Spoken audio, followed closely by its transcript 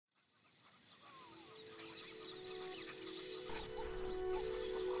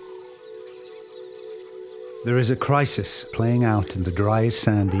There is a crisis playing out in the dry,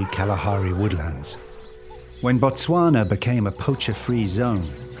 sandy Kalahari woodlands. When Botswana became a poacher-free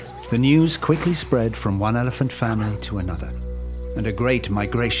zone, the news quickly spread from one elephant family to another, and a great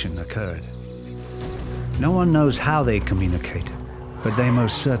migration occurred. No one knows how they communicate, but they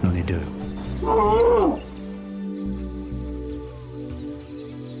most certainly do.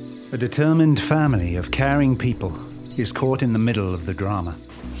 A determined family of caring people is caught in the middle of the drama.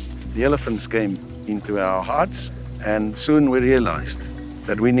 The elephants came into our hearts, and soon we realized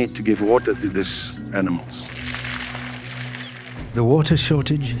that we need to give water to these animals. The water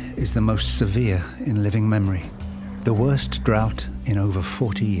shortage is the most severe in living memory, the worst drought in over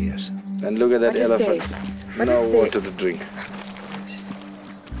 40 years. And look at that elephant. No water to drink.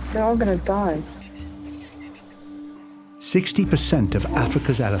 They're all gonna die. 60% of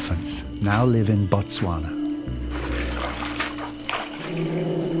Africa's elephants now live in Botswana.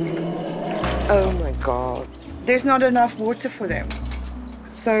 Oh my God. There's not enough water for them.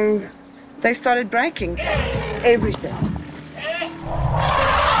 So they started breaking everything.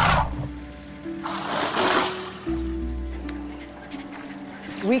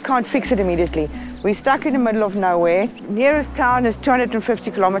 We can't fix it immediately. We're stuck in the middle of nowhere. Nearest town is 250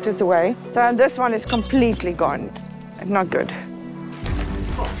 kilometers away. So this one is completely gone. Not good.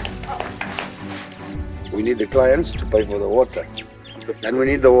 We need the clients to pay for the water. And we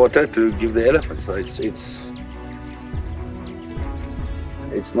need the water to give the elephants. So it's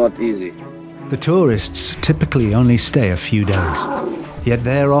not easy. The tourists typically only stay a few days, yet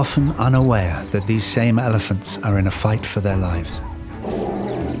they're often unaware that these same elephants are in a fight for their lives.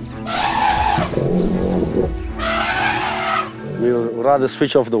 We would rather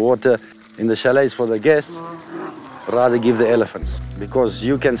switch off the water in the chalets for the guests, rather give the elephants. Because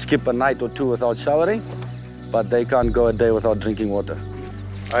you can skip a night or two without showering, but they can't go a day without drinking water.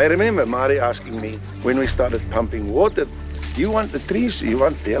 I remember Mari asking me when we started pumping water, do you want the trees or you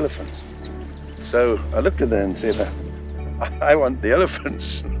want the elephants? So I looked at her and said, I want the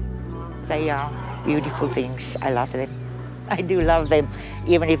elephants. They are beautiful things. I love them. I do love them.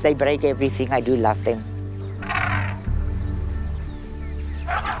 Even if they break everything, I do love them.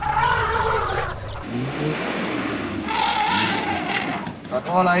 But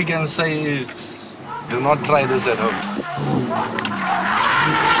all I can say is, do not try this at home.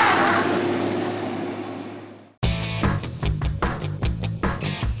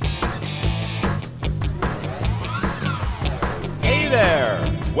 Hey there!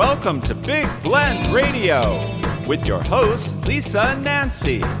 Welcome to Big Blend Radio with your hosts Lisa and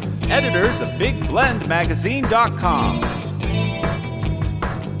Nancy, editors of BigBlendMagazine.com.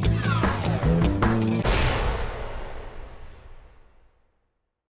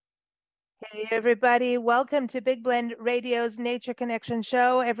 Hey everybody, welcome to Big Blend Radio's Nature Connection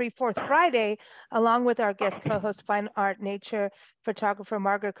show every fourth Friday, along with our guest co-host, fine art nature photographer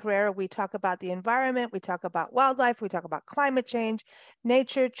Margaret Carrera. We talk about the environment, we talk about wildlife, we talk about climate change,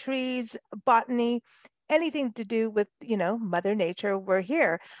 nature, trees, botany, anything to do with, Mother Nature, we're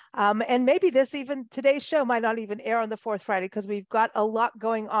here. And maybe today's show might not even air on the fourth Friday because we've got a lot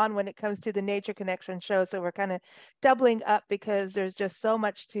going on when it comes to the Nature Connection show. So we're kind of doubling up because there's just so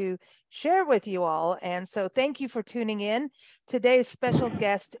much to share with you all. And so thank you for tuning in. Today's special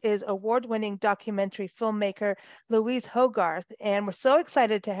guest is award-winning documentary filmmaker Louise Hogarth. And we're so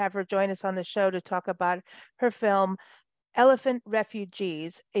excited to have her join us on the show to talk about her film, Elephant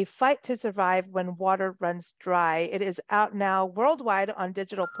Refugees, A Fight to Survive When Water Runs Dry. It is out now worldwide on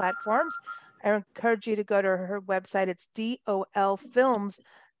digital platforms. I encourage you to go to her website. It's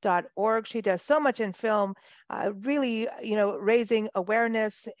dolfilms.org. She does so much in film, really, raising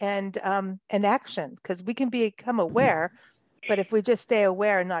awareness and action, because we can become aware, but if we just stay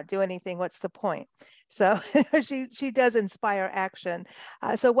aware and not do anything, what's the point? So she does inspire action.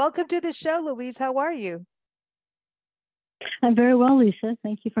 So welcome to the show, Louise. How are you? I'm very well, Lisa.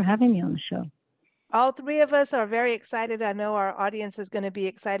 Thank you for having me on the show. All three of us are very excited. I know our audience is going to be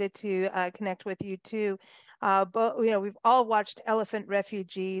excited to connect with you too. But we've all watched Elephant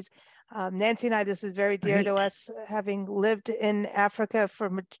Refugees. Nancy and I, this is very dear to us, having lived in Africa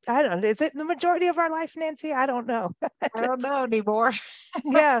for, I don't know, is it the majority of our life, Nancy? I don't know. I don't know anymore.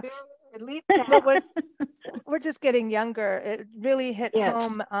 Yeah. At least we're just getting younger. It really hit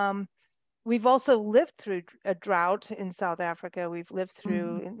home. We've also lived through a drought in South Africa. We've lived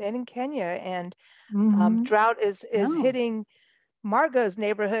through and in Kenya, and drought is hitting Margot's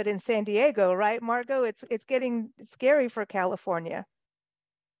neighborhood in San Diego, right, Margot? It's getting scary for California.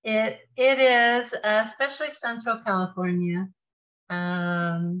 It is, especially Central California,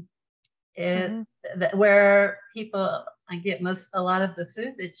 where people get a lot of the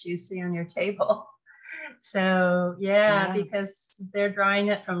food that you see on your table. So yeah, Wow. because they're drawing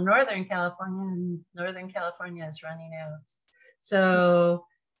it from Northern California, and Northern California is running out. So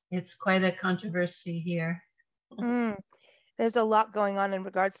it's quite a controversy here. There's a lot going on in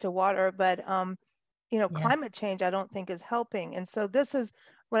regards to water, but Yes. climate change I don't think is helping. And so this is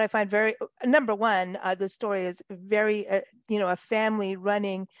what I find very number one. The story is very a family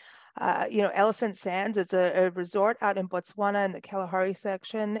running Elephant Sands. It's a resort out in Botswana in the Kalahari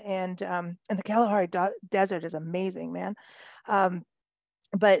section, and the Kalahari Desert is amazing, man.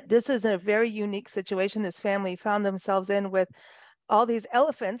 But this is a very unique situation this family found themselves in, with all these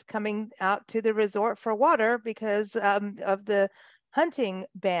elephants coming out to the resort for water because of the hunting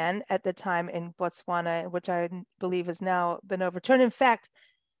ban at the time in Botswana, which I believe has now been overturned. In fact,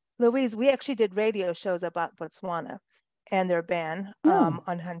 Louise, we actually did radio shows about Botswana and their ban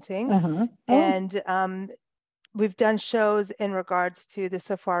on hunting. Uh-huh. And we've done shows in regards to the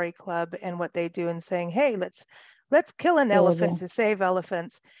Safari Club and what they do, and saying, hey, let's kill an elephant to save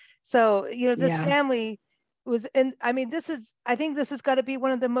elephants. So, this family was in, I think this has got to be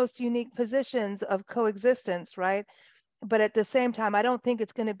one of the most unique positions of coexistence, right? But at the same time, I don't think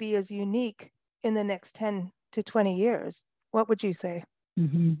it's going to be as unique in the next 10 to 20 years. What would you say?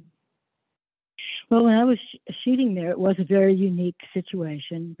 Mm-hmm. Well, when I was shooting there, it was a very unique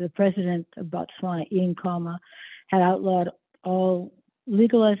situation. The president of Botswana, Ian Khama, had outlawed all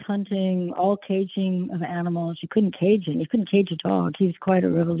legalized hunting, all caging of animals. You couldn't cage it. You couldn't cage a dog. He was quite a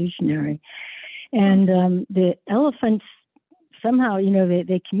revolutionary. And the elephants, somehow,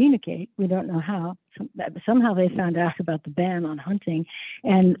 they communicate. We don't know how. Somehow they found out about the ban on hunting.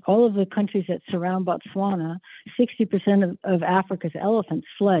 And all of the countries that surround Botswana, 60% of Africa's elephants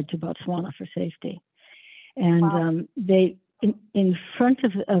fled to Botswana for safety. And they, in front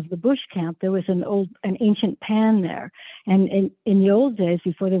of the bush camp, there was an ancient pan there. And in the old days,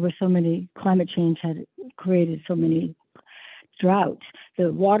 before there were so many, climate change had created so many droughts,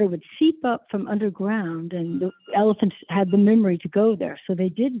 the water would seep up from underground, and the elephants had the memory to go there. So they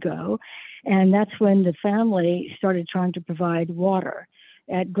did go. And that's when the family started trying to provide water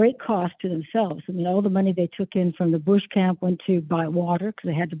at great cost to themselves. I mean, all the money they took in from the bush camp went to buy water because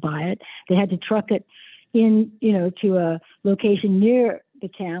they had to buy it. They had to truck it in, to a location near the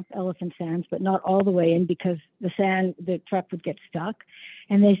camp, Elephant Sands, but not all the way in because the truck would get stuck.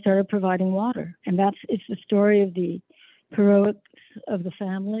 And they started providing water. And it's the story of the heroics of the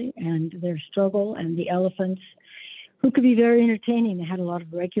family and their struggle, and the elephants, who could be very entertaining. They had a lot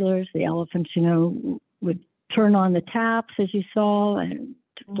of regulars. The elephants, would turn on the taps, as you saw, and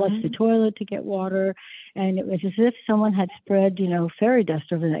flush the toilet to get water. And it was as if someone had spread, fairy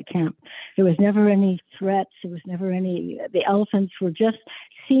dust over that camp. There was never any threats. There was never the elephants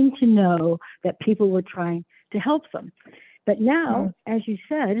seemed to know that people were trying to help them. But now, as you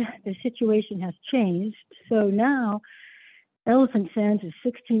said, the situation has changed. So now Elephant Sands is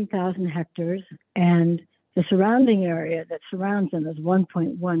 16,000 hectares, and the surrounding area that surrounds them is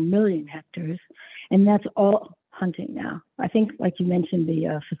 1.1 million hectares, and that's all hunting now. I think, like you mentioned,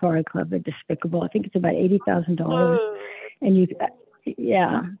 the Safari Club, they're despicable. I think it's about $80,000, and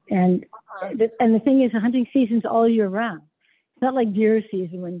and the thing is, the hunting season's all year round. It's not like deer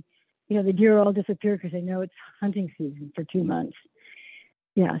season when the deer all disappear because they know it's hunting season for 2 months.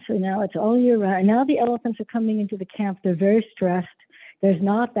 Yeah, so now it's all year round. Now the elephants are coming into the camp. They're very stressed. There's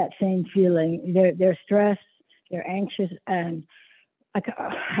not that same feeling. They're stressed. They're anxious, and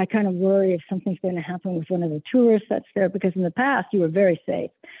I kind of worry if something's going to happen with one of the tourists that's there, because in the past you were very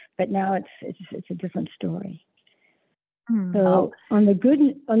safe, but now it's a different story. So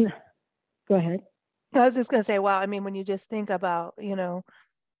go ahead. I was just going to say, wow. I mean, when you just think about,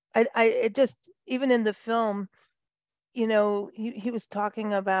 it just, even in the film, he was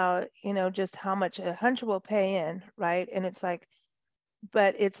talking about, just how much a hunter will pay in, right? And it's like,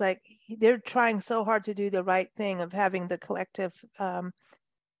 but it's like they're trying so hard to do the right thing of having the collective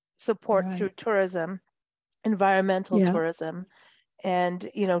support through tourism, environmental tourism. And,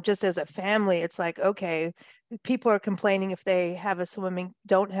 just as a family, it's like, okay, people are complaining if they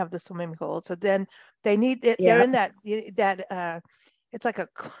don't have the swimming pool. So then they need it. Yeah. They're in that it's like a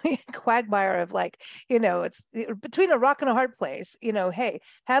quagmire of like, it's between a rock and a hard place, hey,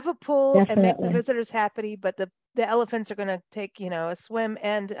 have a pool and make the visitors happy, but the elephants are going to take, a swim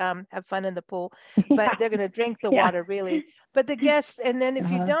and have fun in the pool, but they're going to drink the water really. But the guests, and then if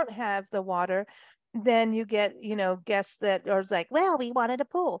you don't have the water, then you get, guests that are like, well, we wanted a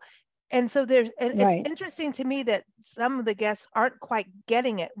pool. And so it's interesting to me that some of the guests aren't quite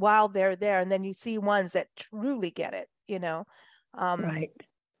getting it while they're there. And then you see ones that truly get it, Right.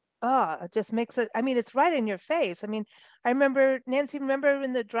 it just makes it, I mean, it's right in your face. I mean, I remember, Nancy, remember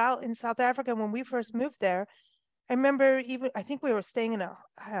in the drought in South Africa when we first moved there, I remember even, I think we were staying in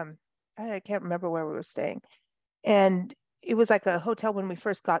I can't remember where we were staying. And it was like a hotel when we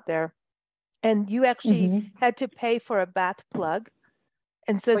first got there. And you actually had to pay for a bath plug.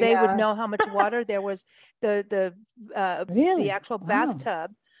 And so they would know how much water there was. The actual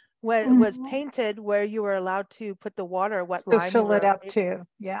bathtub was painted where you were allowed to put the water, what To line fill it up too.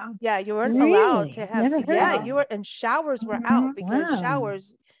 Yeah. Yeah, you weren't allowed to have. You were, and showers were out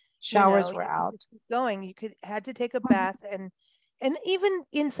because showers were out. Going, you had to take a bath, and even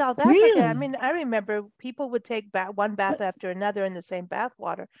in South Africa, I mean, I remember people would take one bath after another in the same bath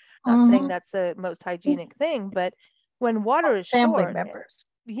water. Not saying that's the most hygienic thing, but when water is family short, members.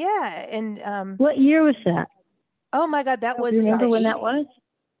 Yeah, and what year was that? Oh my God, that was. Do you remember when that was?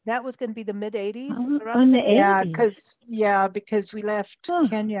 That was going to be the mid 80s. In the 80s. Because we left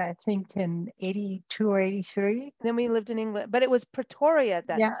Kenya, I think in 82 or 83. Then we lived in England, but it was Pretoria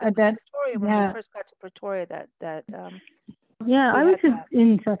that. Pretoria when we first got to Pretoria. I was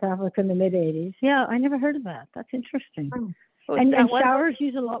in South Africa in the mid 80s. Yeah, I never heard of that. That's interesting. And showers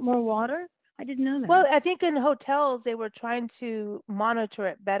use a lot more water. I didn't know that. Well, I think in hotels they were trying to monitor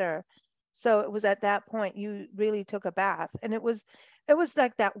it better. So it was at that point you really took a bath, and it was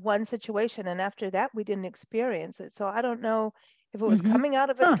like that one situation, and after that we didn't experience it. So I don't know if it was coming out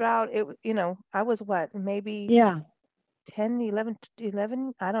of a drought. I was maybe 10,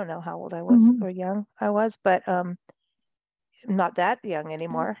 11. I don't know how old I was or young I was, but not that young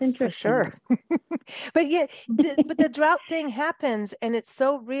anymore for sure. But but the drought thing happens, and it's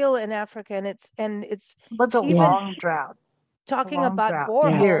so real in Africa, and it's a long drought. Talking about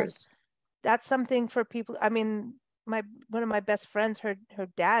boreholes, that's something for people. I mean, one of my best friends, her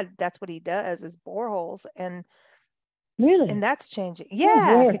dad, that's what he does, is boreholes, and that's changing.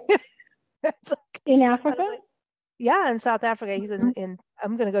 Yeah. In Africa? In South Africa. He's in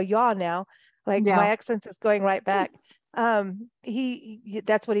I'm gonna go now. Like my accent is going right back. He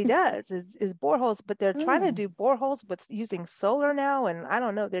that's what he does is boreholes, but they're trying to do boreholes with using solar now, and I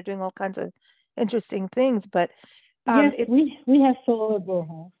don't know, they're doing all kinds of interesting things, but we have solar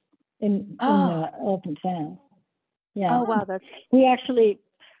boreholes in Elephant Sound. Oh wow, we actually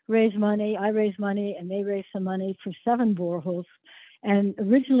raise money. I raise money, and they raise some money for 7 boreholes. And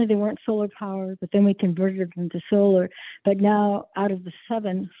originally they weren't solar powered, but then we converted them to solar. But now, out of the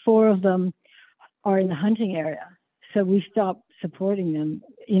 7, 4 of them are in the hunting area. So we stopped supporting them.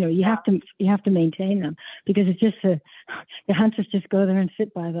 You have to maintain them, because it's just the hunters just go there and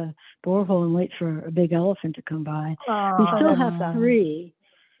sit by the borehole and wait for a big elephant to come by. We still have 3.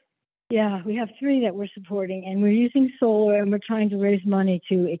 Yeah, we have 3 that we're supporting, and we're using solar, and we're trying to raise money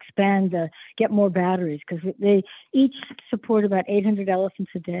to expand get more batteries, because they each support about 800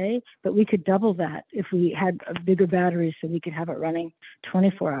 elephants a day, but we could double that if we had a bigger battery, so we could have it running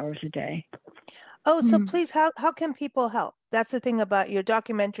 24 hours a day. Oh, so please, how can people help? That's the thing about your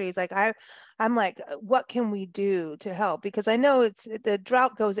documentaries. Like I'm like, what can we do to help? Because I know the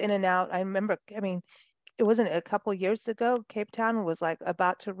drought goes in and out. I remember, it wasn't a couple years ago, Cape Town was like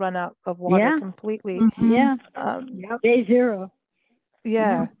about to run out of water completely. Day 0.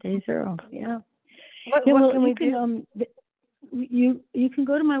 Day 0. What can we do? You can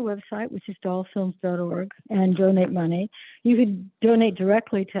go to my website, which is dollfilms.org, and donate money. You could donate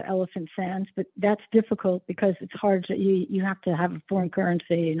directly to Elephant Sands, but that's difficult because it's hard to you have to have a foreign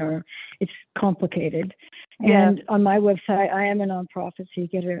currency, or it's complicated. And on my website, I am a nonprofit, so you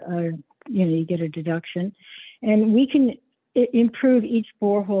get a deduction, and we can improve each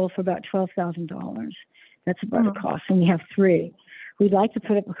borehole for about $12,000. That's about the cost, and we have 3. We'd like to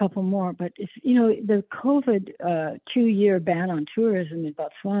put up a couple more, but it's, the COVID 2-year ban on tourism in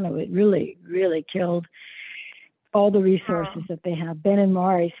Botswana, it really, really killed all the resources that they have. Ben and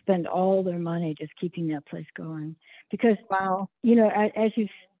Mari spend all their money just keeping that place going, because as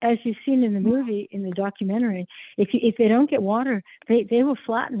you've seen in the movie, in the documentary, if they don't get water, they will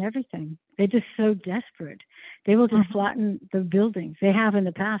flatten everything. They're just so desperate. They will just flatten the buildings. They have in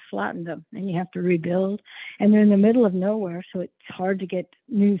the past flattened them, and you have to rebuild. And they're in the middle of nowhere, so it's hard to get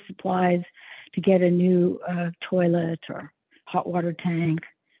new supplies, to get a new toilet or hot water tank,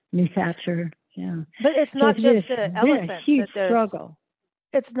 new thatcher. Yeah. But it's not just the elephants. A huge struggle.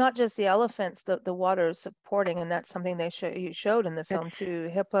 It's not just the elephants that the water is supporting, and that's something you showed in the film too.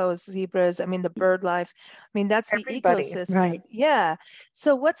 Hippos, zebras. The bird life. That's Everybody. The ecosystem. Right. Yeah.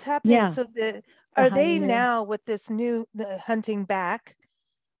 So what's happening? Yeah. So are they now with this new hunting back?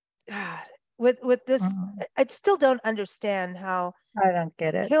 God, with this, I still don't understand how I don't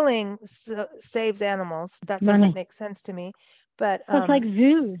get it. Killing saves animals. That doesn't make sense to me. But Well, it's like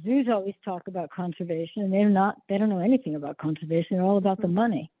zoos. Zoos always talk about conservation, and they don't know anything about conservation. They're all about the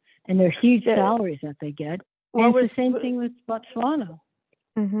money and their huge salaries that they get. Well, and it's the same thing with Botswana.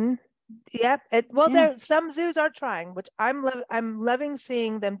 Mm-hmm. Yep. There some zoos are trying, which I'm loving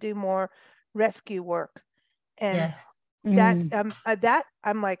seeing them do more rescue work, and that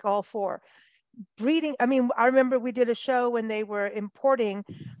I'm like all for. Breeding. I mean, I remember we did a show when they were importing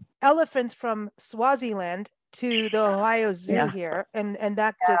elephants from Swaziland to the Ohio Zoo here, and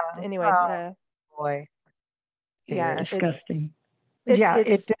that just anyway. Boy, yeah, disgusting.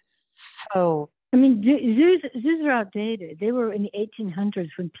 It's so. I mean, zoos are outdated. They were in the 1800s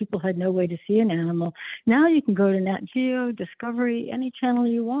when people had no way to see an animal. Now you can go to Nat Geo, Discovery, any channel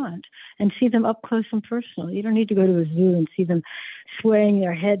you want, and see them up close and personal. You don't need to go to a zoo and see them swaying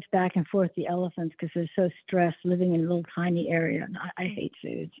their heads back and forth, the elephants, because they're so stressed living in a little tiny area. And I hate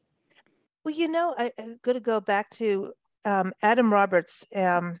zoos. Well, I'm going to go back to Adam Roberts.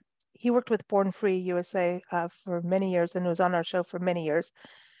 He worked with Born Free USA for many years and was on our show for many years.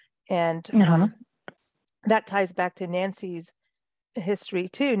 And that ties back to Nancy's history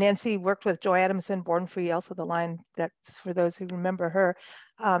too. Nancy worked with Joy Adamson, Born Free, Elsa the Lion. That's for those who remember her.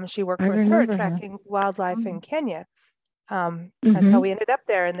 She worked with her tracking wildlife in Kenya. That's how we ended up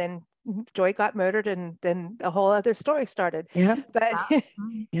there. And then Joy got murdered, and then a whole other story started.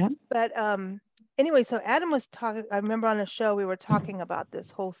 But anyway, so Adam was talking. I remember on a show we were talking about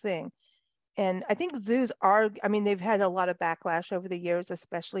this whole thing. And I think zoos they've had a lot of backlash over the years,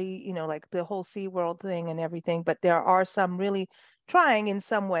 especially, like the whole SeaWorld thing and everything, but there are some really trying in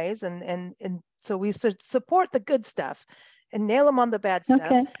some ways. And so we should support the good stuff and nail them on the bad stuff.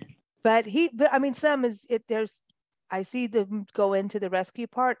 Okay. But I see them go into the rescue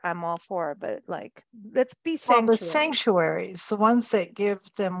part. I'm all for it, but let's be sanctuaries. Well, the sanctuaries, the ones that give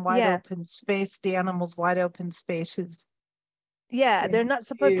them wide open space, the animals wide open spaces. Yeah, they're not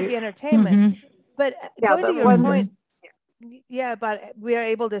supposed to be entertainment. But going to your point, but we are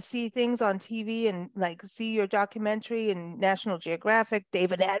able to see things on TV and see your documentary and National Geographic,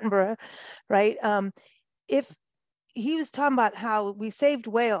 David Attenborough, right? If he was talking about how we saved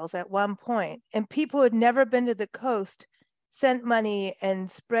whales at one point, and people who had never been to the coast sent money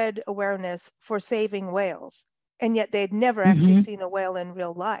and spread awareness for saving whales. And yet they'd never actually seen a whale in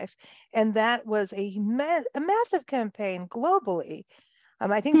real life. And that was a massive campaign globally.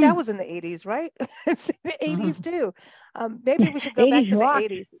 I think that was in the 80s, right? 80s too. Maybe we should go back to the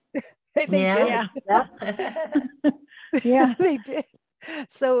 80s. They did.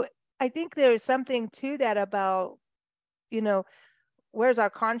 So I think there's something to that about, where's our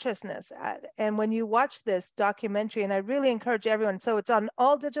consciousness at? And when you watch this documentary, and I really encourage everyone, so it's on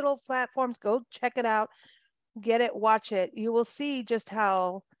all digital platforms, go check it out. Get it, watch it. You will see just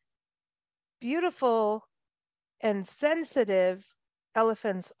how beautiful and sensitive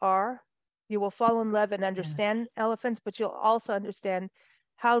elephants are. You will fall in love and understand elephants, but you'll also understand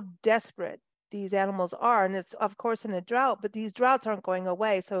how desperate these animals are. And it's, of course, in a drought, but these droughts aren't going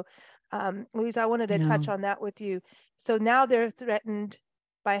away. So, Louise, I wanted to touch on that with you. So now they're threatened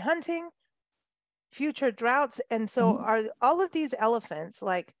by hunting, future droughts. And so are all of these elephants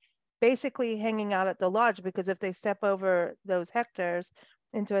basically hanging out at the lodge, because if they step over those hectares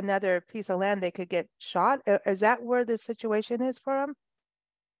into another piece of land, they could get shot? Is that where the situation is for them?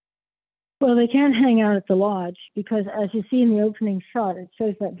 Well, they can't hang out at the lodge because, as you see in the opening shot, it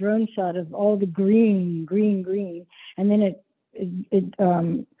shows that drone shot of all the green, and then it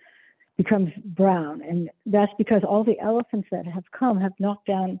becomes brown. And that's because all the elephants that have come have knocked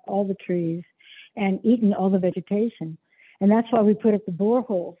down all the trees and eaten all the vegetation. And that's why we put up the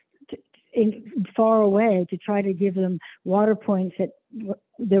boreholes far away to try to give them water points that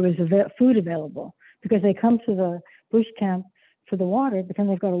there was food available, because they come to the bush camp for the water, but then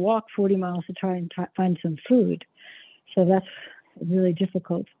they've got to walk 40 miles to try and find some food. So that's a really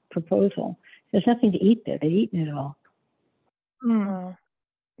difficult proposal. There's nothing to eat there. They've eaten it all.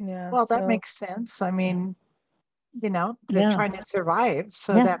 Well, that makes sense. I mean, they're trying to survive,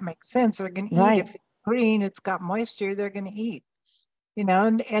 so that makes sense. They're going to eat. If it's green, it's got moisture, they're going to eat.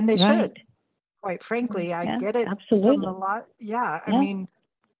 And they should. Quite frankly, I get it from a lot. I mean,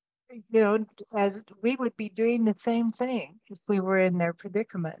 as we would be doing the same thing if we were in their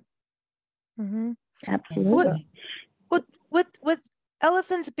predicament. Absolutely. With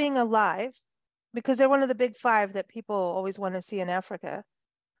elephants being alive, because they're one of the big five that people always want to see in Africa.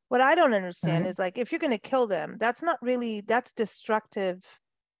 What I don't understand is if you're going to kill them, that's destructive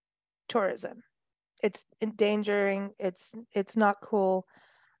tourism. It's endangering. It's not cool.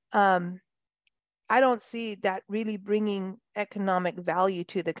 I don't see that really bringing economic value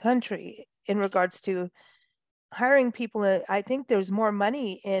to the country in regards to hiring people. I think there's more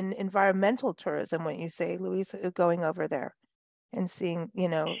money in environmental tourism, when you say, Louise, going over there and seeing,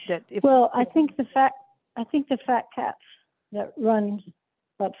 that if. Well, I think the fat cats that run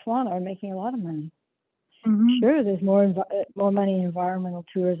Botswana are making a lot of money. Mm-hmm. Sure, there's more money in environmental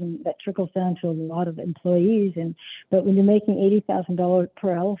tourism that trickles down to a lot of employees, but when you're making $80,000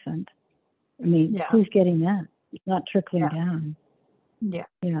 per elephant, I mean, who's getting that? It's not trickling down. Yeah,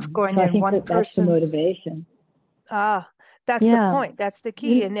 it's going in one person's. That's the motivation. That's the point. That's the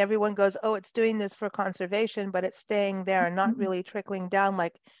key. And everyone goes, oh, it's doing this for conservation, but it's staying there and not really trickling down.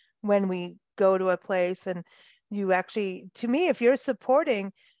 Like when we go to a place and you actually, to me, if you're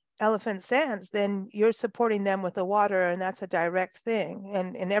supporting Elephant Sands, then you're supporting them with the water, and that's a direct thing.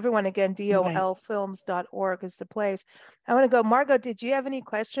 And everyone, again, dolfilms.org is the place. I want to go, Margot, did you have any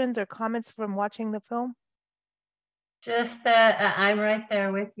questions or comments from watching the film? Just that I'm right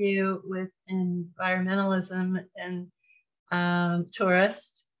there with you with environmentalism and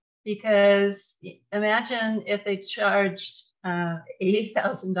tourists, because imagine if they charged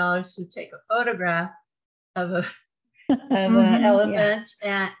 $80,000 to take a photograph of an elephant,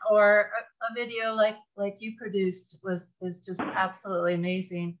 or a video like you produced is just absolutely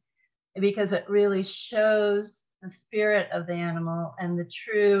amazing, because it really shows the spirit of the animal and the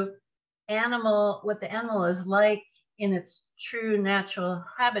true animal, what the animal is like in its true natural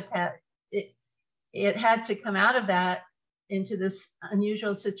habitat. It had to come out of that into this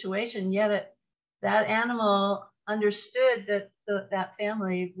unusual situation, yet that animal understood that that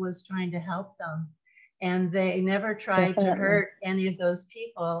family was trying to help them. And they never tried to hurt any of those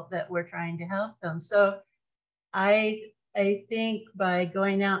people that were trying to help them. So I think by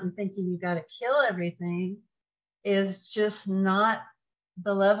going out and thinking you got to kill everything is just not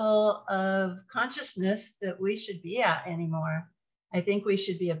the level of consciousness that we should be at anymore. I think we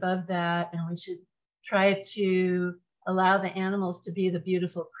should be above that, and we should try to allow the animals to be the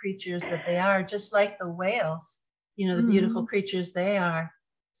beautiful creatures that they are, just like the whales, the beautiful creatures they are.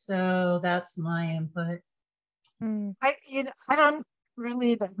 So that's my input. I don't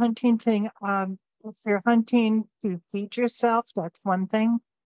really, the hunting thing. If you're hunting to feed yourself, that's one thing.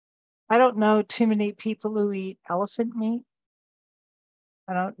 I don't know too many people who eat elephant meat.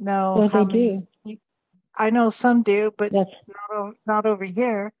 I don't know how many. I know some do, but not over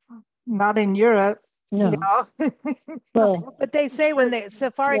here, not in Europe. No. Well, but they say when the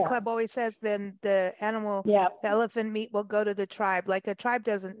Safari Club always says then the animal, the elephant meat will go to the tribe. Like a tribe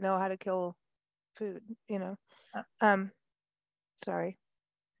doesn't know how to kill food, Sorry,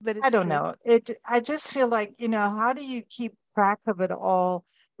 but it's I don't know. I just feel like, how do you keep track of it all,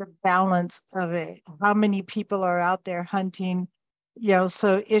 the balance of it? How many people are out there hunting?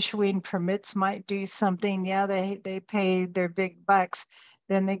 So issuing permits might do something. Yeah, they pay their big bucks.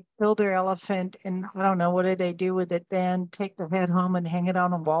 Then they kill their elephant, and I don't know, what do they do with it then? Take the head home and hang it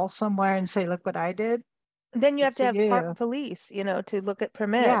on a wall somewhere and say, look what I did? Then you have to have park police, to look at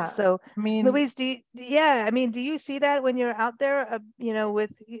permits. Yeah, so, Louise, do you see that when you're out there,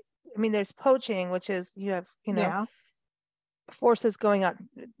 there's poaching, which is, you have, forces going out,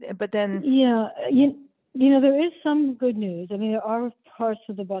 but then. Yeah, there is some good news. I mean, there are parts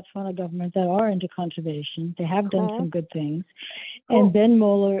of the Botswana government that are into conservation. They have done some good things. Cool. And Ben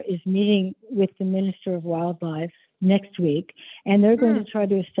Moeller is meeting with the Minister of Wildlife next week, and they're going to try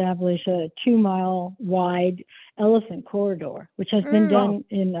to establish a 2-mile wide elephant corridor, which has been done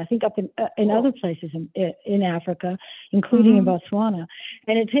in, I think, up in other places in Africa, including in Botswana.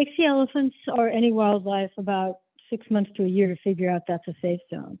 And it takes the elephants or any wildlife about 6 months to a year to figure out that's a safe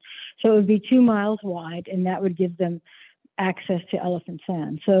zone. So it would be 2 miles wide, and that would give them access to Elephant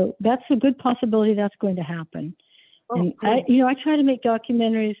Sand. So that's a good possibility that's going to happen. And cool. I try to make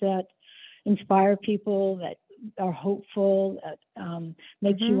documentaries that inspire people, that are hopeful, that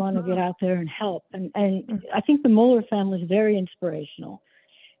makes you want to get out there and help. And I think the Moeller family is very inspirational,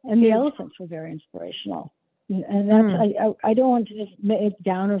 and the elephants were very inspirational. And that's I don't want to just make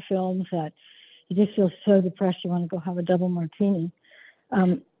downer films that you just feel so depressed you want to go have a double martini.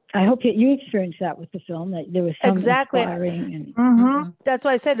 I hope that you experienced that with the film, that there was some inspiring. And, That's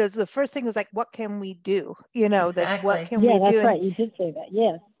why I said the first thing was like, what can we do? That what can we do? Yeah, that's right. You did say that.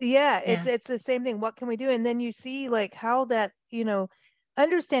 Yes. Yeah, it's the same thing. What can we do? And then you see like how that,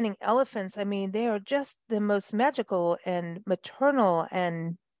 understanding elephants. I mean, they are just the most magical and maternal,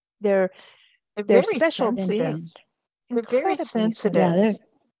 and they're special beings. They're very sensitive.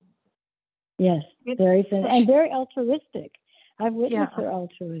 Yes, very sensitive and very altruistic. I've witnessed their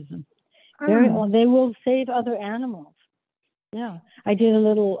altruism. They will save other animals. Yeah, I did a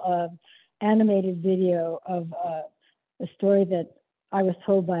little animated video of a story that I was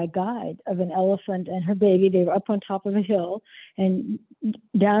told by a guide of an elephant and her baby. They were up on top of a hill, and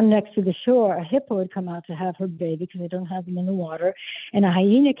down next to the shore, a hippo had come out to have her baby because they don't have them in the water. And a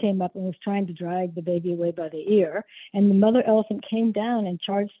hyena came up and was trying to drag the baby away by the ear. And the mother elephant came down and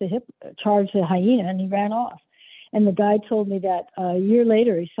charged the hyena, and he ran off. And the guide told me that a year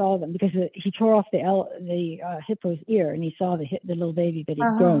later he saw them because he tore off the hippo's ear, and he saw the little baby that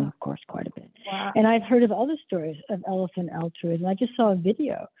he'd grown, of course, quite a bit. Wow. And I've heard of other stories of elephant altruism. I just saw a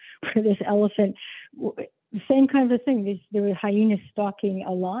video where this elephant, the same kind of thing. There were hyenas stalking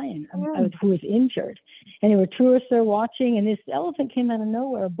a lion who was injured, and there were tourists there watching. And this elephant came out of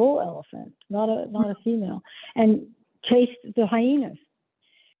nowhere, a bull elephant, not a female, and chased the hyenas.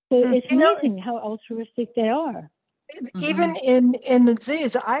 So it's amazing how altruistic they are. Even in the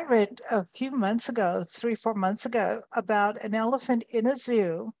zoos, I read a few months ago, 3-4 months ago, about an elephant in a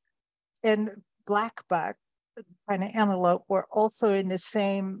zoo, and black buck, kind of antelope, were also in the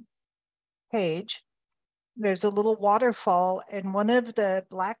same cage. There's a little waterfall, and one of the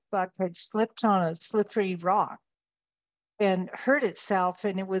black buck had slipped on a slippery rock and hurt itself,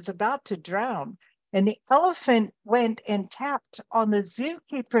 and it was about to drown. And the elephant went and tapped on the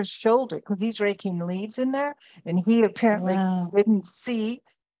zookeeper's shoulder because he's raking leaves in there, and he apparently didn't see.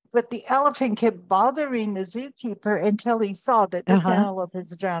 But the elephant kept bothering the zookeeper until he saw that this antelope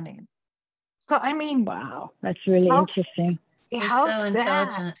is drowning. So, I mean, wow, that's really interesting. How's so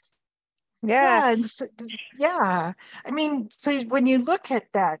that? Yeah. Yeah. I mean, so when you look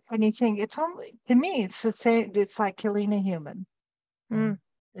at that and you think, it's only, to me, it's the same, it's like killing a human. Mm.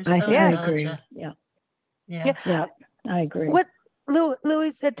 I agree. Yeah, I agree. What,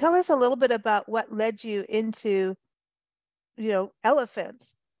 Louise, tell us a little bit about what led you into,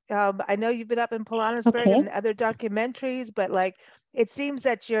 elephants. I know you've been up in Pilanesberg and other documentaries, but like, it seems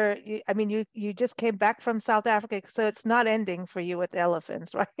that you just came back from South Africa, so it's not ending for you with the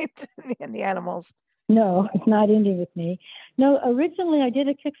elephants, right? And the animals. No, it's not ending with me. No, originally I did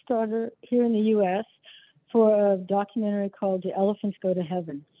a Kickstarter here in the U.S. for a documentary called The Elephants Go to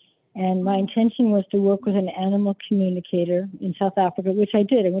Heaven. And my intention was to work with an animal communicator in South Africa, which I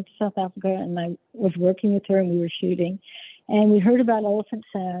did. I went to South Africa and I was working with her and we were shooting. And we heard about elephant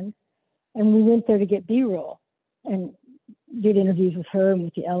sand, and we went there to get B-roll and did interviews with her and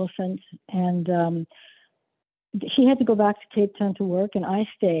with the elephants. And she had to go back to Cape Town to work, and I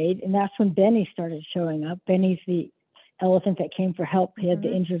stayed. And that's when Benny started showing up. Benny's the elephant that came for help. He had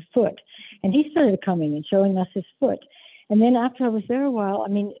the injured foot. And he started coming and showing us his foot. And then after I was there a while,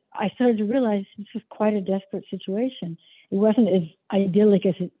 I started to realize this was quite a desperate situation. It wasn't as idyllic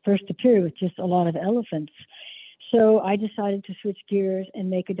as it first appeared with just a lot of elephants. So I decided to switch gears and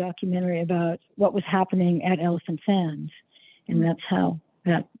make a documentary about what was happening at Elephant Sands. And that's how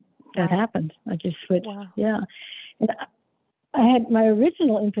that happened. I just switched. Wow. Yeah. And I had, my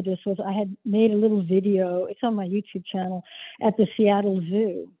original impetus was I had made a little video. It's on my YouTube channel at the Seattle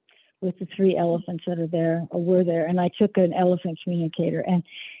Zoo with the 3 elephants that are there or were there. And I took an elephant communicator an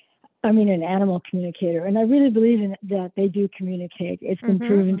animal communicator. And I really believe in that they do communicate. It's been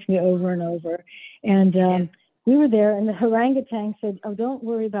proven to me over and over. And we were there, and the orangutan said, "Oh, don't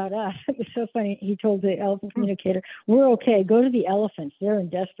worry about us." It was so funny. He told the elephant communicator, "We're okay. Go to the elephants. They're in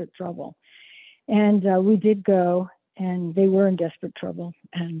desperate trouble." And we did go, and they were in desperate trouble.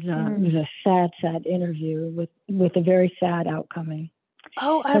 And it was a sad, sad interview with a very sad outcoming.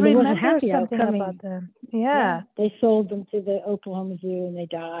 Oh, I remember something about them. Yeah. They sold them to the Oklahoma Zoo, and they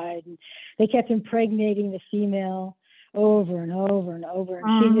died. And they kept impregnating the female over and over and over.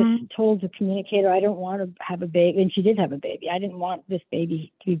 And she just told the communicator, "I don't want to have a baby." And she did have a baby. "I didn't want this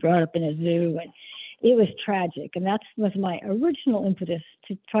baby to be brought up in a zoo." And it was tragic. And that was my original impetus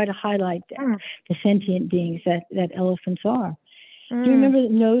to try to highlight the sentient beings that elephants are. Do you remember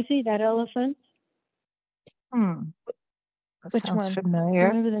Nosy, that elephant? That sounds familiar.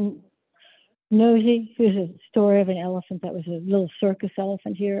 Remember the Nosy? There's a story of an elephant that was a little circus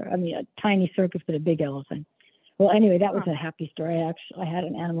elephant here. A tiny circus, but a big elephant. Well, anyway, that was a happy story. I had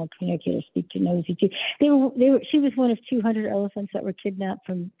an animal communicator speak to Nosy too. She was one of 200 elephants that were kidnapped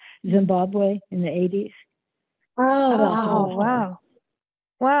from Zimbabwe in the 80s. Oh, wow.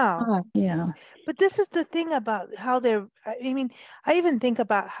 Wow. Yeah. But this is the thing about how they're, I even think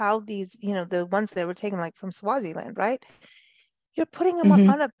about how these, the ones that were taken like from Swaziland, right? You're putting them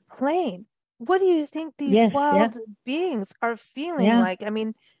on a plane. What do you think these wild beings are feeling like?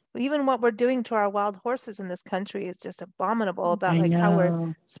 Even what we're doing to our wild horses in this country is just abominable about how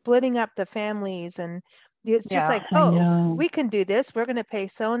we're splitting up the families. And it's just like, we can do this. We're going to pay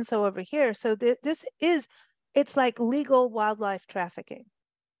so-and-so over here. So it's like legal wildlife trafficking.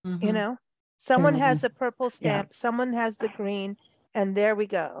 Someone has the purple stamp, someone has the green, and there we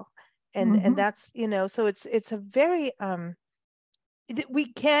go. And that's, you know, so it's a very,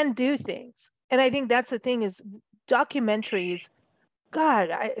 we can do things. And I think that's the thing is documentaries,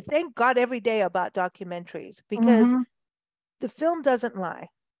 God, I thank God every day about documentaries, because the film doesn't lie.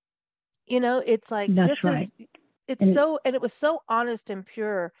 You know, it's like, That's right. It's and so, and it was so honest and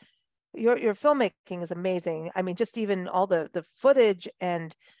pure. Your filmmaking is amazing. I mean, just even all the footage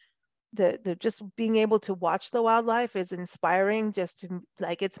and the just being able to watch the wildlife is inspiring. Just to,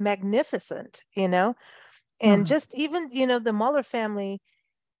 like, it's magnificent, you know. And just even, you know, the Muller family,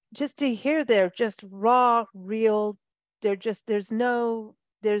 just to hear their just raw, real, they're just, there's no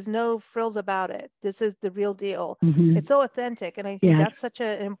frills about it. This is the real deal. It's so authentic. And I think that's such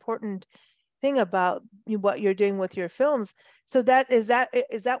an important thing about what you're doing with your films. So is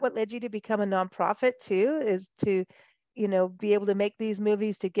that what led you to become a nonprofit too, is to, you know, be able to make these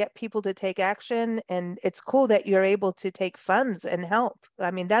movies to get people to take action? And it's cool that you're able to take funds and help.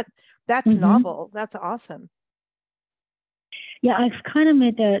 I mean, that's novel. That's awesome. Yeah, I've kind of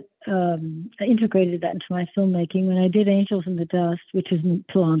made that, I integrated that into my filmmaking. When I did Angels in the Dust, which is in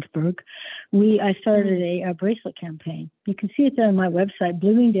Pilanesberg, I started a bracelet campaign. You can see it there on my website.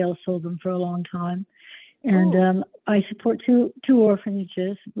 Bloomingdale sold them for a long time. And I support two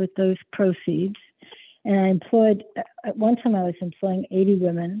orphanages with those proceeds. And I employed, at one time I was employing 80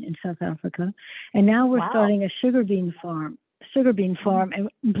 women in South Africa. And now we're starting a sugar bean farm and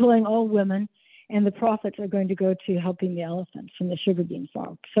employing all women. And the profits are going to go to helping the elephants from the sugar bean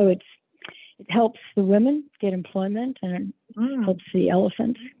farm. So it helps the women get employment, and it helps the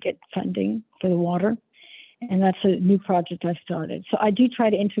elephants get funding for the water. And that's a new project I started. So I do try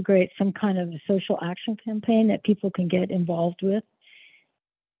to integrate some kind of a social action campaign that people can get involved with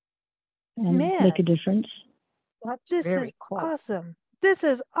and make a difference. This is awesome. This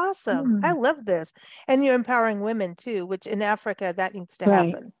is awesome. I love this. And you're empowering women too, which in Africa, that needs to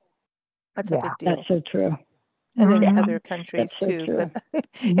happen. That's a big deal. That's so true. And in other countries too, but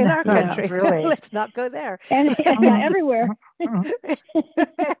in our country, really. Let's not go there. And everywhere.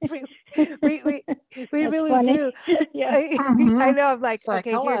 we really funny. Do. I know. I'm like,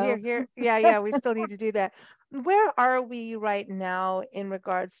 okay, here. Yeah. We still need to do that. Where are we right now in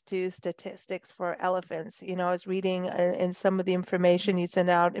regards to statistics for elephants? You know, I was reading in some of the information you send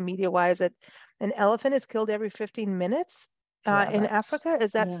out media-wise that an elephant is killed every 15 minutes in Africa.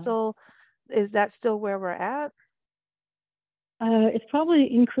 Is that still? Is that still where we're at? It's probably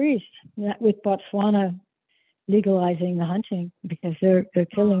increased with Botswana legalizing the hunting, because they're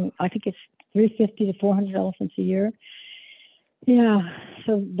killing, I think it's 350 to 400 elephants a year. Yeah,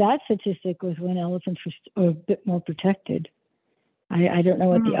 so that statistic was when elephants were a bit more protected. I don't know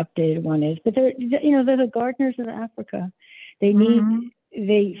what the updated one is, but they're the gardeners of Africa.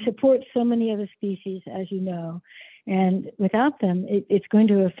 They support so many other species, as you know. And without them, it's going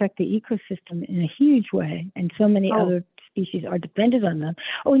to affect the ecosystem in a huge way. And so many other species are dependent on them.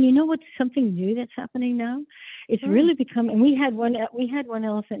 Oh, and you know what's something new that's happening now? It's really become, and we had one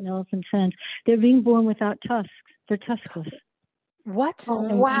elephant in Elephant Sands. They're being born without tusks. They're tuskless. What?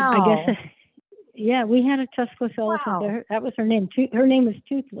 Wow. I guess, we had a tuskless elephant there. That was her name. Her name was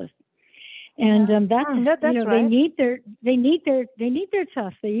Toothless. And that's right. They need their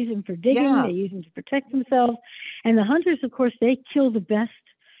tusks. They use them for digging. They use them to protect themselves. And the hunters, of course, they kill the best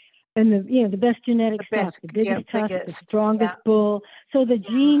and the best genetic stuff, the biggest tusk, the strongest bull. So the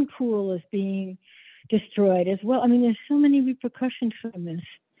gene pool is being destroyed as well. I mean, there's so many repercussions from this.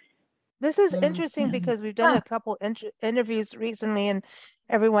 This is interesting because we've done a couple interviews recently, and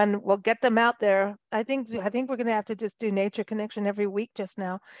everyone will get them out there. I think we're going to have to just do Nature Connection every week just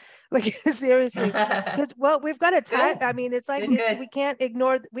now. Like, seriously, because we've got a time. I mean, it's like we can't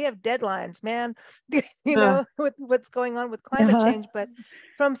ignore. We have deadlines, man. You know, with what's going on with climate change. But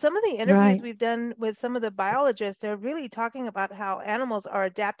from some of the interviews we've done with some of the biologists, they're really talking about how animals are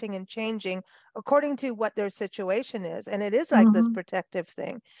adapting and changing according to what their situation is, and it is like this protective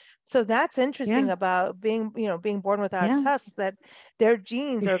thing. So that's interesting about being born without tusks, that their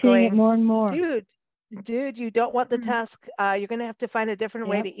genes are going more and more. Dude, you don't want the tusk. You're going to have to find a different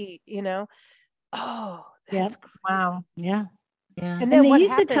way to eat, you know? Oh, that's wow. Yeah. And then they what use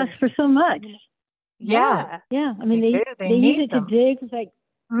happens? the tusk for so much. Yeah. I mean, they use it to dig. It's like,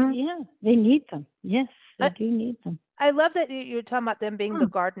 they need them. Yes, they do need them. I love that you're talking about them being the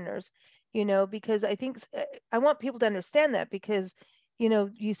gardeners, you know, because I think I want people to understand that, because you know,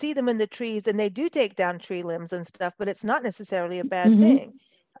 you see them in the trees and they do take down tree limbs and stuff, but it's not necessarily a bad thing.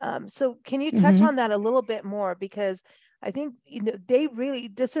 So can you touch on that a little bit more? Because I think, you know,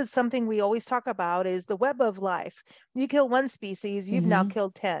 this is something we always talk about, is the web of life. You kill one species, you've now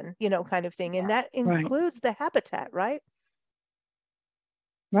killed 10, you know, kind of thing. And that includes the habitat, right?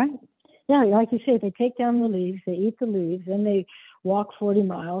 Right. Yeah, like you say, they take down the leaves, they eat the leaves, then they walk 40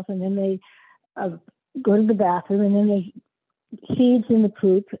 miles, and then they go to the bathroom, and then they seeds in the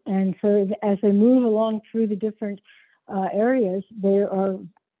poop. And so as they move along through the different areas, they are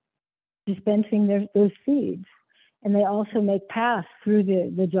dispensing those seeds. And they also make paths through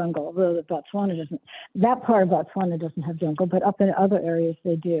the jungle, although Botswana doesn't. That part of Botswana doesn't have jungle, but up in other areas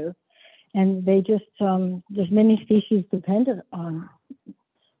they do. And they just, there's many species dependent on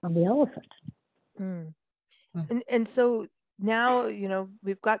the elephant. Mm. And so now,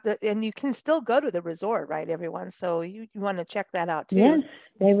 we've got and you can still go to the resort, right, everyone? So you want to check that out too. Yes,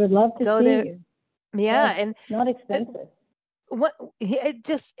 they would love to go see there. you. Yeah, yes, and not expensive.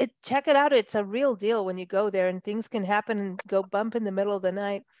 Check it out. It's a real deal when you go there, and things can happen and go bump in the middle of the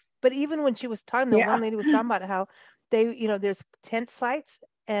night. But even when she was talking, the one lady was talking about how they, there's tent sites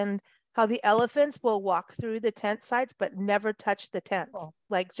and how the elephants will walk through the tent sites but never touch the tents. Oh.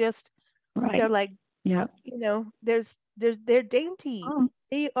 Like just right. They're like, yeah, they're dainty. Oh.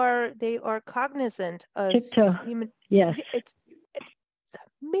 They are cognizant of human. Yes, it's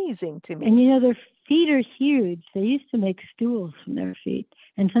amazing to me. And their feet are huge. They used to make stools from their feet,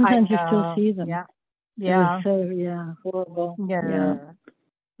 and sometimes you still see them. Yeah, yeah. So horrible. Yeah.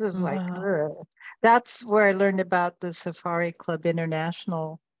 It was like, ugh. That's where I learned about the Safari Club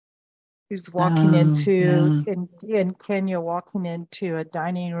International. Who's walking into in Kenya, walking into a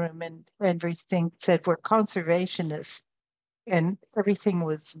dining room, and everything said we're conservationists, and everything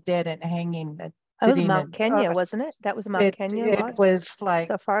was dead and hanging. That was Mount Kenya, wasn't it? That was Mount Kenya. It was like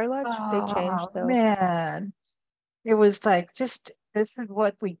Safari Lodge. They changed though. Man, it was like this is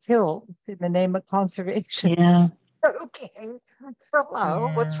what we killed in the name of conservation. Yeah. Okay.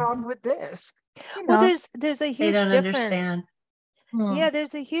 Hello. What's wrong with this? Well, there's a huge they don't difference. Understand. Yeah,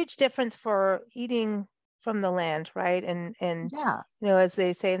 there's a huge difference for eating from the land, right? And as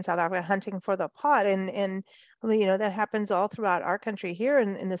they say in South Africa, hunting for the pot, and that happens all throughout our country here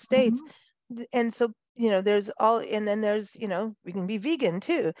in the States. And so there's and then there's we can be vegan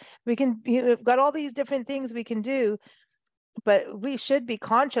too. We can we've got all these different things we can do, but we should be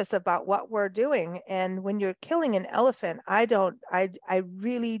conscious about what we're doing. And when you're killing an elephant, I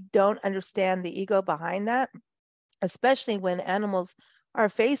really don't understand the ego behind that. Especially when animals are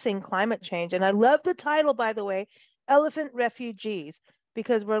facing climate change. And I love the title, by the way, Elephant Refugees,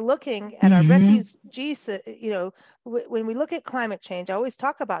 because we're looking at our refugees, when we look at climate change, I always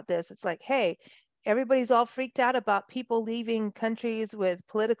talk about this. It's like, hey, everybody's all freaked out about people leaving countries with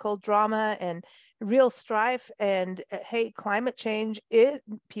political drama and real strife. And hey, climate change,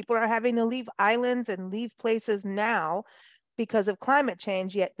 people are having to leave islands and leave places now because of climate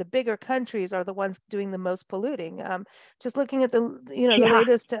change, yet the bigger countries are the ones doing the most polluting. Just looking at the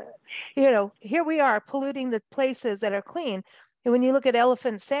latest, here we are polluting the places that are clean. And when you look at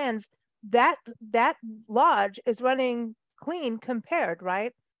Elephant Sands, that lodge is running clean compared,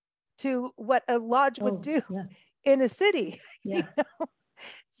 right, to what a lodge would do in a city. Yeah.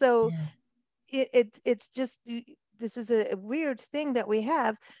 So it's just, this is a weird thing that we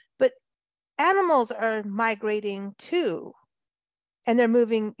have, but animals are migrating too. And they're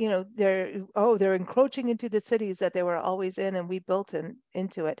moving, they're encroaching into the cities that they were always in, and we built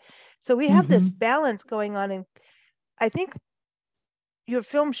into it. So we have this balance going on. And I think your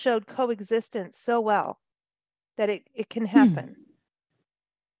film showed coexistence so well that it can happen,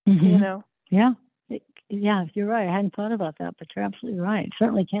 Yeah. Yeah, you're right. I hadn't thought about that, but you're absolutely right. It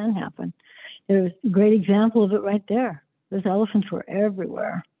certainly can happen. There's a great example of it right there. Those elephants were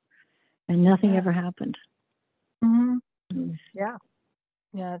everywhere, and nothing ever happened. Yeah.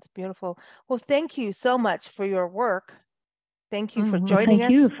 Yeah, it's beautiful. Well, thank you so much for your work. Thank you for joining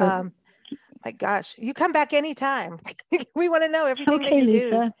us. My gosh, you come back anytime. We want to know everything that you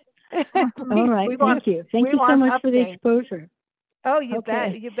Lisa. All right, thank you. Thank you so much for the exposure. Oh, you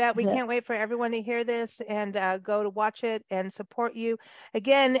bet. You bet. We can't wait for everyone to hear this and go to watch it and support you.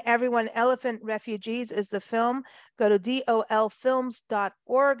 Again, everyone, Elephant Refugees is the film. Go to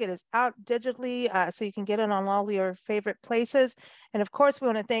dolfilms.org. It is out digitally, so you can get it on all your favorite places. And of course, we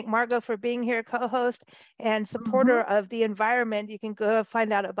want to thank Margot for being here, co-host and supporter of the environment. You can go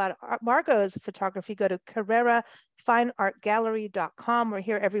find out about Margot's photography. Go to CarreraFineArtGallery.com. We're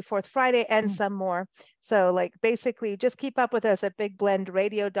here every fourth Friday and some more. So basically just keep up with us at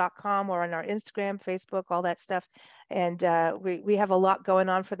BigBlendRadio.com or on our Instagram, Facebook, all that stuff. And we have a lot going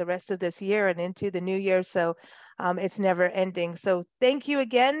on for the rest of this year and into the new year. So it's never ending. So thank you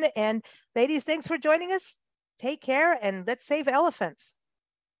again. And ladies, thanks for joining us. Take care and let's save elephants.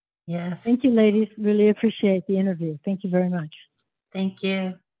 Yes. Thank you, ladies. Really appreciate the interview. Thank you very much. Thank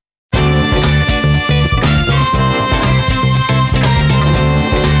you.